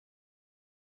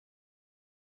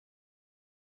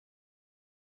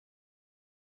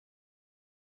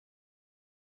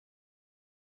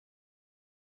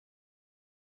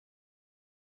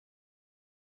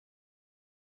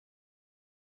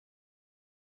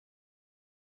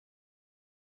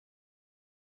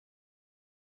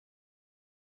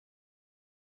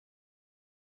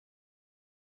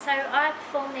So I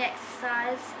perform the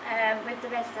exercise with the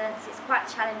residents. It's quite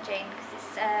challenging because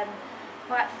it's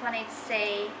quite funny to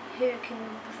see who can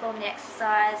perform the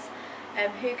exercise,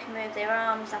 who can move their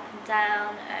arms up and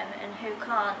down, and who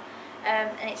can't. And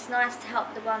it's nice to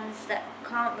help the ones that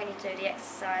can't really do the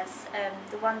exercise.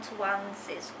 The one-to-ones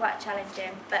is quite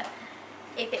challenging, but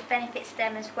if it benefits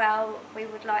them as well, we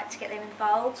would like to get them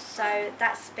involved. So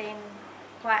that's been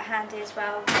quite handy as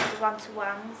well with the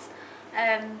one-to-ones.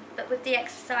 But with the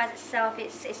exercise itself,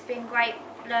 it's been great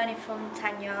learning from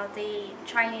Tania, the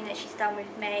training that she's done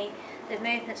with me, the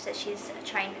movements that she's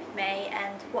trained with me,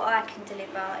 and what I can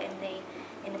deliver in the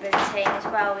routine as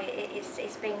well.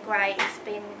 It's been great. It's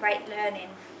been great learning.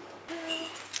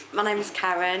 My name is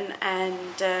Karen,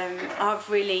 and I've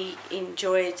really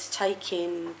enjoyed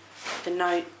taking the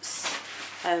notes,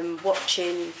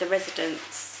 watching the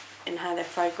residents and how they've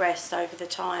progressed over the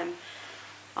time.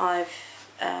 I've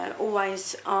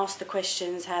always asked the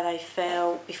questions how they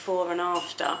felt before and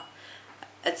after,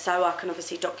 and so I can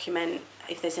obviously document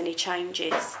if there's any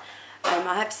changes.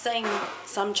 I have seen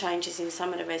some changes in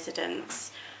some of the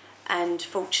residents, and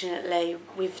fortunately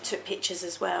we've took pictures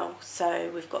as well,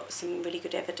 so we've got some really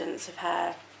good evidence of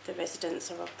how the residents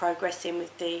are progressing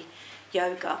with the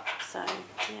yoga. So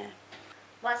yeah.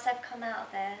 Once they've come out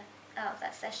of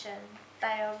that session,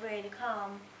 they are really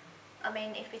calm. I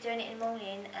mean, if we're doing it in the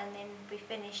morning and then we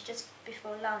finish just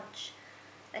before lunch,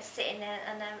 they're sitting there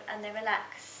and they're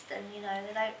relaxed, and you know,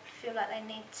 they don't feel like they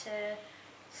need to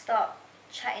start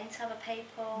chatting to other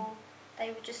people. They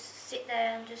would just sit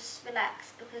there and just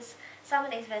relax, because some of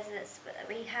these residents that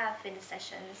we have in the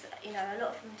sessions, you know, a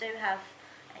lot of them do have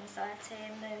anxiety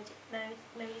and mood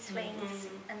swings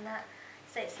and that.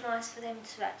 So it's nice for them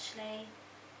to actually,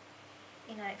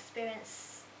 you know,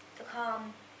 experience the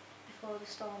calm before the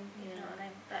storm, you know what I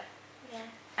mean? But yeah.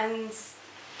 And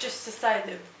just to say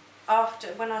that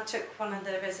when I took one of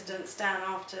the residents down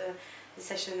after the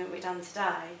session that we done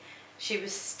today, she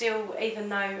was still, even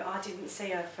though I didn't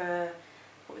see her for,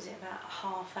 what was it, about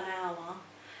half an hour,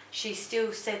 she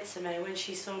still said to me when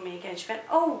she saw me again, she went,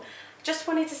 "Oh, just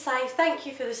wanted to say thank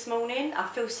you for this morning. I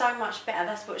feel so much better."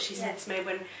 That's what she said to me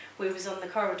when we was on the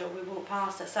corridor, we walked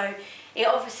past her. So it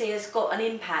obviously has got an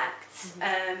impact,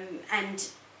 and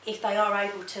if they are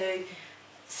able to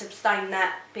sustain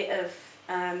that bit of,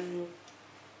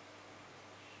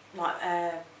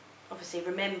 obviously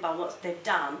remember what they've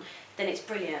done, then it's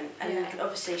brilliant. And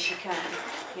obviously she can,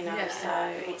 you know,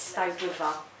 so it's stayed with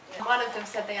her. One of them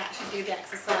said they actually do the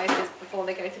exercises before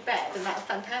they go to bed, and that's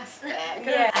fantastic.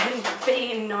 Yeah, and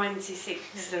being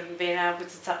 96 and being able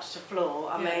to touch the floor,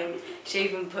 I mean, she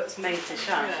even puts me to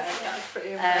shame. Yeah, that's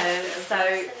pretty impressive.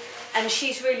 So, and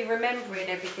she's really remembering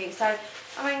everything. So,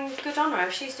 I mean, good on her.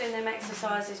 If she's doing them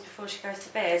exercises before she goes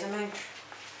to bed, I mean,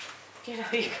 you know,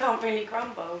 you can't really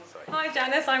grumble. Hi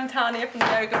Janice, I'm Tania from the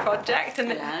Yoga Project,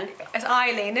 and it's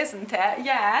Eileen, isn't it?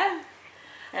 Yeah.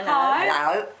 Hello.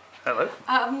 Hi. Hello. Hello.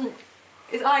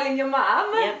 Is Eileen your mum?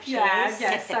 Yep, she is.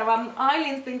 Yes. So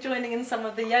Eileen's been joining in some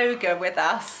of the yoga with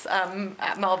us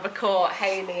at Marlborough Court.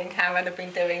 Hayley and Karen have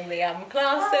been doing the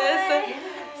classes.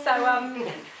 So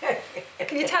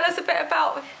can you tell us a bit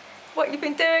about what you've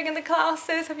been doing in the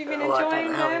classes? Have you been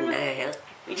enjoying them? Now.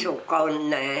 It's all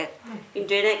gone now. Been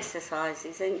doing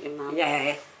exercises, haven't you, Mum?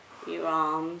 Yeah. Your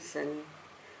arms and...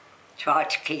 Try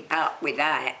to keep up with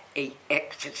that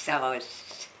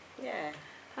exercise. Yeah.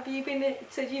 Have you been,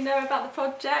 so do you know about the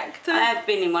project? I have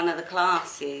been in one of the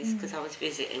classes because I was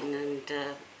visiting, and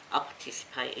I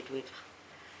participated with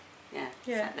her.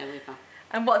 Sat there with her.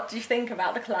 And what do you think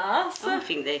about the class? Oh, I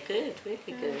think they're good,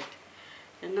 really good.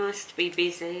 They're nice to be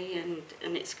busy, and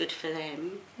it's good for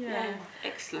them. Yeah,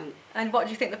 excellent. And what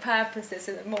do you think the purpose is?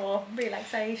 Is it more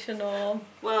relaxation or...?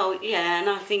 Well, yeah, and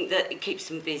I think that it keeps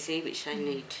them busy, which they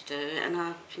need to do, and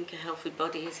I think a healthy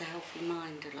body is a healthy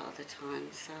mind a lot of the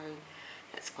time, so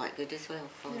that's quite good as well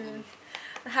for them.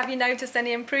 Have you noticed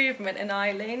any improvement in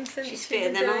Eileen since she's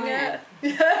been fitter than doing I it?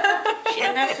 am.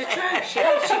 And that's the truth. She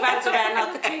runs around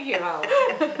like a 2-year-old.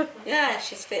 Yeah,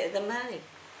 she's fitter than me.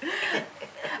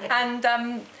 And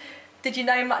did you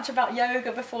know much about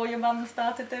yoga before your mum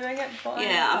started doing it?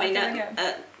 Yeah, I mean,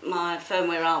 at my firm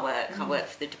where I work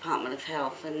for the Department of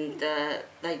Health, and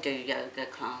they do yoga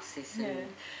classes,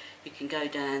 and you can go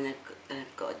down,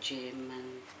 they've got a gym,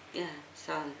 and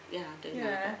so I do know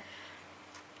that.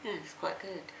 Yeah, it's quite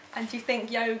good. And do you think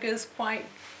yoga's quite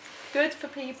good for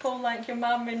people like your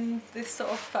mum in this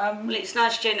sort of... Well, it's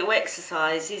nice gentle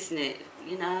exercise, isn't it?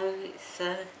 You know, it's...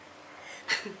 I'm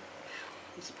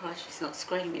surprised she's not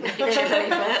screaming actually,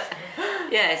 but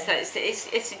yeah, so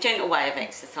it's a gentle way of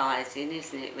exercising,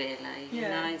 isn't it, really? You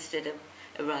know, instead of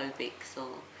aerobics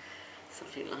or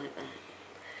something like that.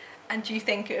 And do you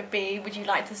think it would you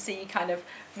like to see kind of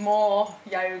more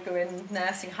yoga in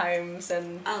nursing homes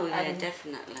and... Oh yeah,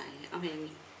 definitely. I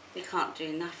mean, we can't do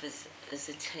enough as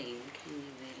a team, can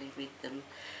you really, with them?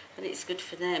 And it's good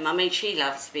for them. I mean, she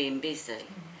loves being busy.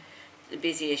 The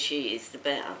busier she is, the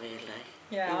better, really.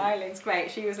 Yeah, Eileen's great.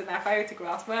 She was in our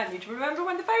photographs, weren't you? Do you remember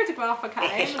when the photographer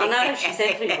came? I know, she's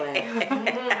everywhere.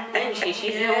 Isn't she?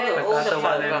 She's in all the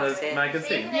photographs. In the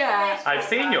magazine? Yeah. I've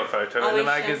seen your photo in the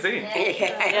magazine.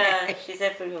 Yeah, she's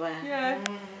everywhere. Yeah.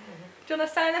 Do you want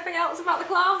to say anything else about the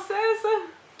classes?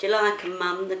 Do you like them,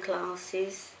 Mum, the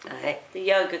classes? The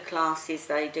yoga classes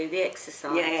they do, the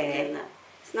exercises and that.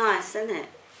 It's nice, isn't it?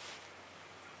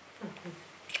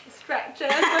 Stretches.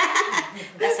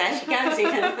 That's how she goes in.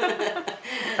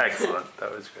 Excellent,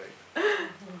 that was great.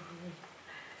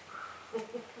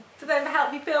 Do they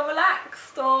help you feel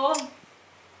relaxed or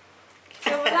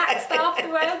feel relaxed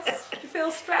afterwards? Do you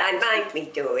feel stressed? They made me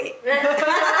do it. But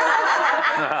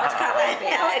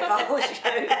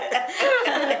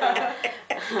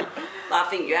I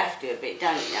think you have to a bit,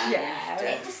 don't you? Yeah.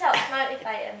 It just helps motivate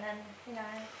them and, you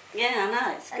know. Yeah, I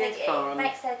know, it's good for It them.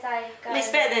 makes their day go And it's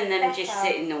better than them just better.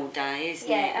 sitting all day, isn't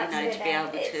it? Yeah, You know, to be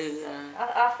able absolutely. to...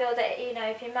 I feel that, you know,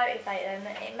 if you motivate them,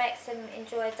 it makes them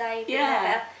enjoy a day better.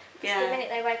 Yeah, Because the minute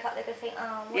they wake up, they're going to think,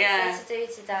 oh, what's there to do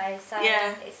today? So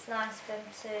it's nice for them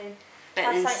to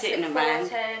better than have something sitting to look forward around.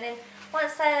 to. And then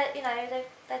once they're, you know,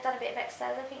 they've done a bit of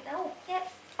exercise, they think, oh,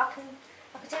 yep, I can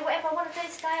do whatever I want to do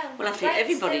today. Well, I think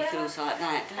everybody feels like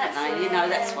that, don't they? You know,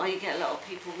 that's why you get a lot of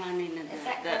people running and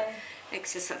that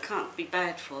exercise can't be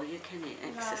bad for you, can it?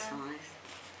 Exercise.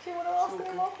 Do you want to ask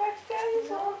any more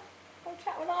questions or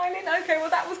chat with Eileen? Okay, well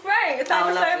that was great. Thank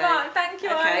you so lovely. much. Thank you,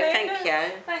 Eileen. Okay, thank you.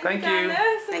 Thank you.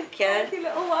 Dennis. Thank you. Thank you,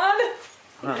 little one.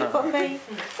 Poppy.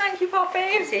 Thank you, Poppy.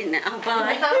 It's in it. Oh,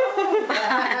 bye.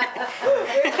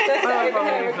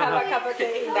 Have a cup of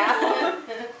tea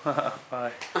now.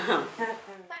 Bye.